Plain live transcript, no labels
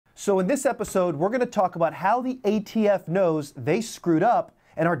So in this episode, we're going to talk about how the ATF knows they screwed up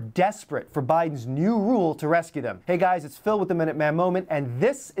and are desperate for Biden's new rule to rescue them. Hey guys, it's Phil with the Minuteman Moment, and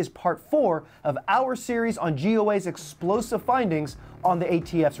this is part 4 of our series on GOA's explosive findings on the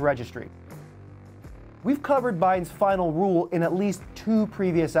ATF's registry. We've covered Biden's final rule in at least 2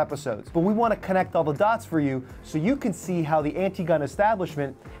 previous episodes, but we want to connect all the dots for you so you can see how the anti-gun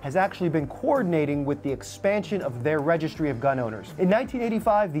establishment has actually been coordinating with the expansion of their registry of gun owners. In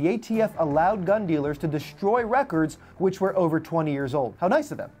 1985, the ATF allowed gun dealers to destroy records which were over 20 years old. How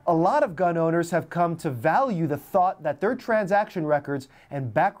nice of them. A lot of gun owners have come to value the thought that their transaction records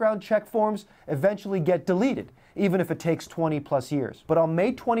and background check forms eventually get deleted, even if it takes 20 plus years. But on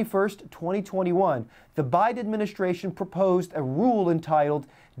May 21st, 2021, the Biden administration proposed a rule entitled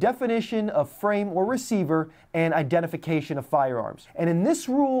Definition of Frame or Receiver and Identification of Firearms. And in this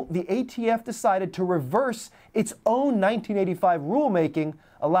rule, the ATF decided to reverse its own 1985 rulemaking,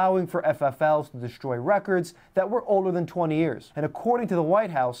 allowing for FFLs to destroy records that were older than 20 years. And according to the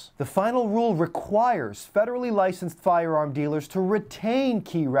White House, the final rule requires federally licensed firearm dealers to retain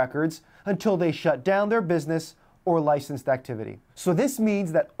key records until they shut down their business or licensed activity. So this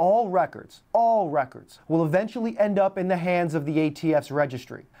means that all records will eventually end up in the hands of the ATF's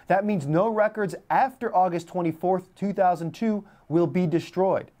registry. That means no records after August 24th, 2002 will be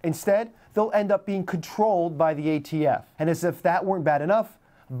destroyed. Instead, they'll end up being controlled by the ATF. And as if that weren't bad enough,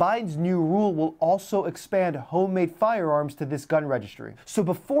 Biden's new rule will also expand homemade firearms to this gun registry. So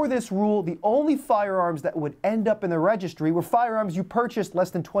before this rule, the only firearms that would end up in the registry were firearms you purchased less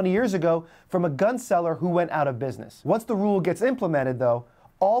than 20 years ago from a gun seller who went out of business. Once the rule gets implemented, though,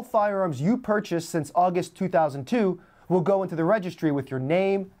 all firearms you purchased since August 2002 will go into the registry with your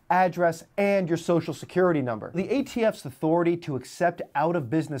name, address, and your social security number. The ATF's authority to accept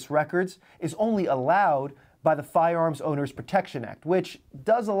out-of-business records is only allowed by the Firearms Owners Protection Act, which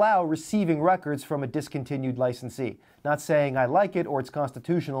does allow receiving records from a discontinued licensee. Not saying I like it or it's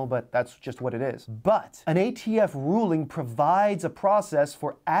constitutional, but that's just what it is. But an ATF ruling provides a process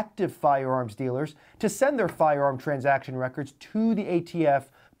for active firearms dealers to send their firearm transaction records to the ATF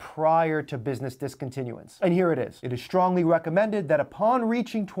prior to business discontinuance. And here it is. It is strongly recommended that upon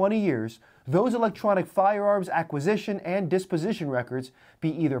reaching 20 years, those electronic firearms acquisition and disposition records be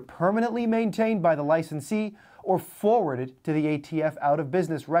either permanently maintained by the licensee or forwarded to the ATF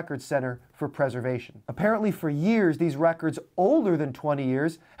out-of-business records center for preservation. Apparently for years, these records older than 20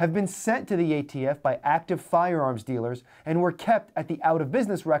 years have been sent to the ATF by active firearms dealers and were kept at the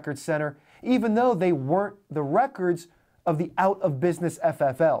out-of-business records center, even though they weren't the records of the out-of-business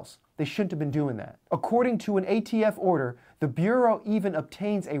FFLs. They shouldn't have been doing that. According to an ATF order, the Bureau even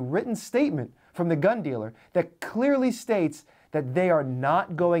obtains a written statement from the gun dealer that clearly states that they are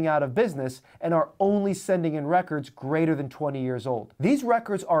not going out of business and are only sending in records greater than 20 years old. These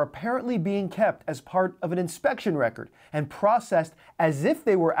records are apparently being kept as part of an inspection record and processed as if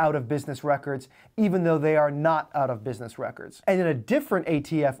they were out of business records, even though they are not out of business records. And in a different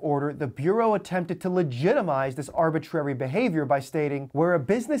ATF order, the Bureau attempted to legitimize this arbitrary behavior by stating, where a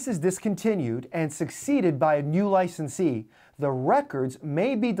business is discontinued and succeeded by a new licensee, the records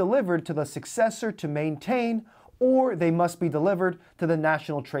may be delivered to the successor to maintain, or they must be delivered to the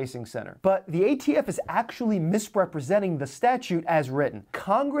National Tracing Center. But the ATF is actually misrepresenting the statute as written.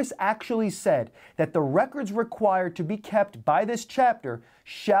 Congress actually said that the records required to be kept by this chapter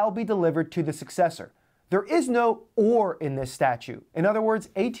shall be delivered to the successor. There is no or in this statute. In other words,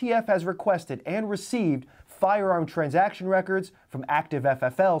 ATF has requested and received firearm transaction records from active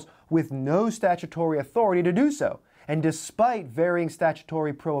FFLs with no statutory authority to do so, and despite varying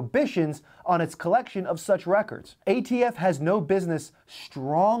statutory prohibitions on its collection of such records. ATF has no business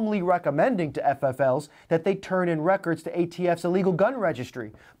strongly recommending to FFLs that they turn in records to ATF's illegal gun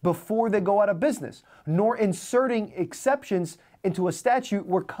registry before they go out of business, nor inserting exceptions into a statute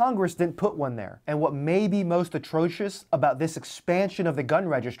where Congress didn't put one there. And what may be most atrocious about this expansion of the gun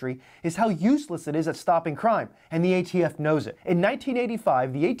registry is how useless it is at stopping crime, and the ATF knows it. In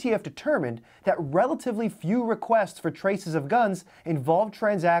 1985, the ATF determined that relatively few requests for traces of guns involved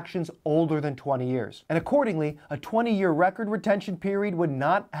transactions older than 20 years. And accordingly, a 20-year record retention period would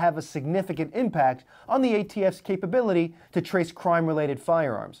not have a significant impact on the ATF's capability to trace crime-related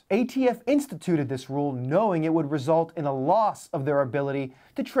firearms. ATF instituted this rule knowing it would result in a loss of their ability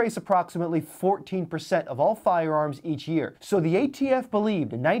to trace approximately 14% of all firearms each year. So the ATF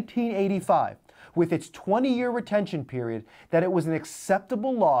believed in 1985, with its 20-year retention period, that it was an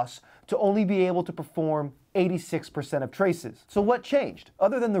acceptable loss to only be able to perform 86% of traces. So what changed?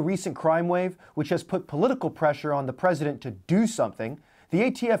 Other than the recent crime wave, which has put political pressure on the president to do something, The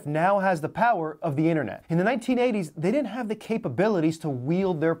ATF now has the power of the internet. In the 1980s, they didn't have the capabilities to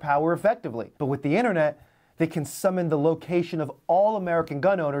wield their power effectively. But with the internet, they can summon the location of all American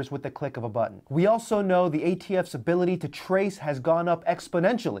gun owners with the click of a button. We also know the ATF's ability to trace has gone up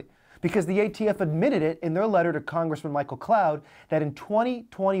exponentially, because the ATF admitted it in their letter to Congressman Michael Cloud that in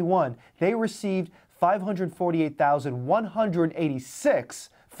 2021, they received 548,186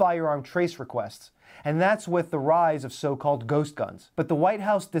 firearm trace requests. And that's with the rise of so-called ghost guns. But the White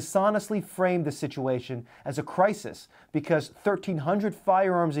House dishonestly framed the situation as a crisis because 1,300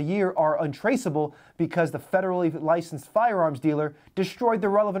 firearms a year are untraceable because the federally licensed firearms dealer destroyed the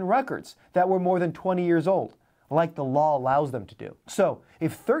relevant records that were more than 20 years old, like the law allows them to do. So,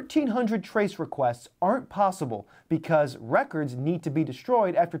 if 1,300 trace requests aren't possible because records need to be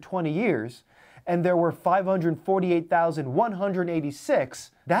destroyed after 20 years, and there were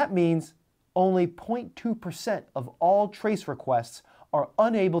 548,186, that means only 0.2% of all trace requests are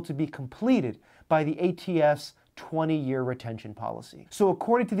unable to be completed by the ATF's 20-year retention policy. So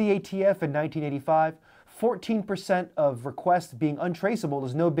according to the ATF in 1985, 14% of requests being untraceable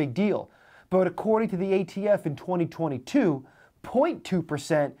is no big deal. But according to the ATF in 2022,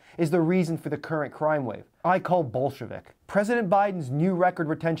 0.2% is the reason for the current crime wave. I call Bolshevik. President Biden's new record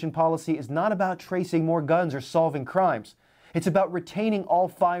retention policy is not about tracing more guns or solving crimes. It's about retaining all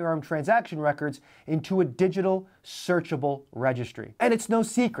firearm transaction records into a digital, searchable registry. And it's no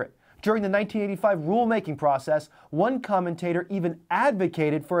secret. During the 1985 rulemaking process, one commentator even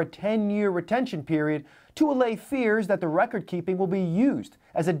advocated for a 10-year retention period to allay fears that the record keeping will be used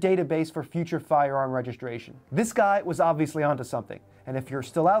as a database for future firearm registration. This guy was obviously onto something. And if you're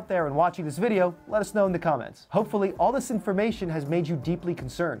still out there and watching this video, let us know in the comments. Hopefully, all this information has made you deeply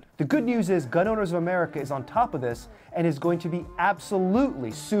concerned. The good news is Gun Owners of America is on top of this and is going to be absolutely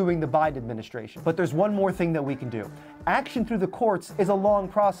suing the Biden administration. But there's one more thing that we can do. Action through the courts is a long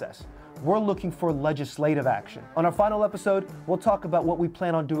process. We're looking for legislative action. On our final episode, we'll talk about what we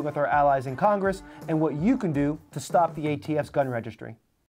plan on doing with our allies in Congress and what you can do to stop the ATF's gun registry.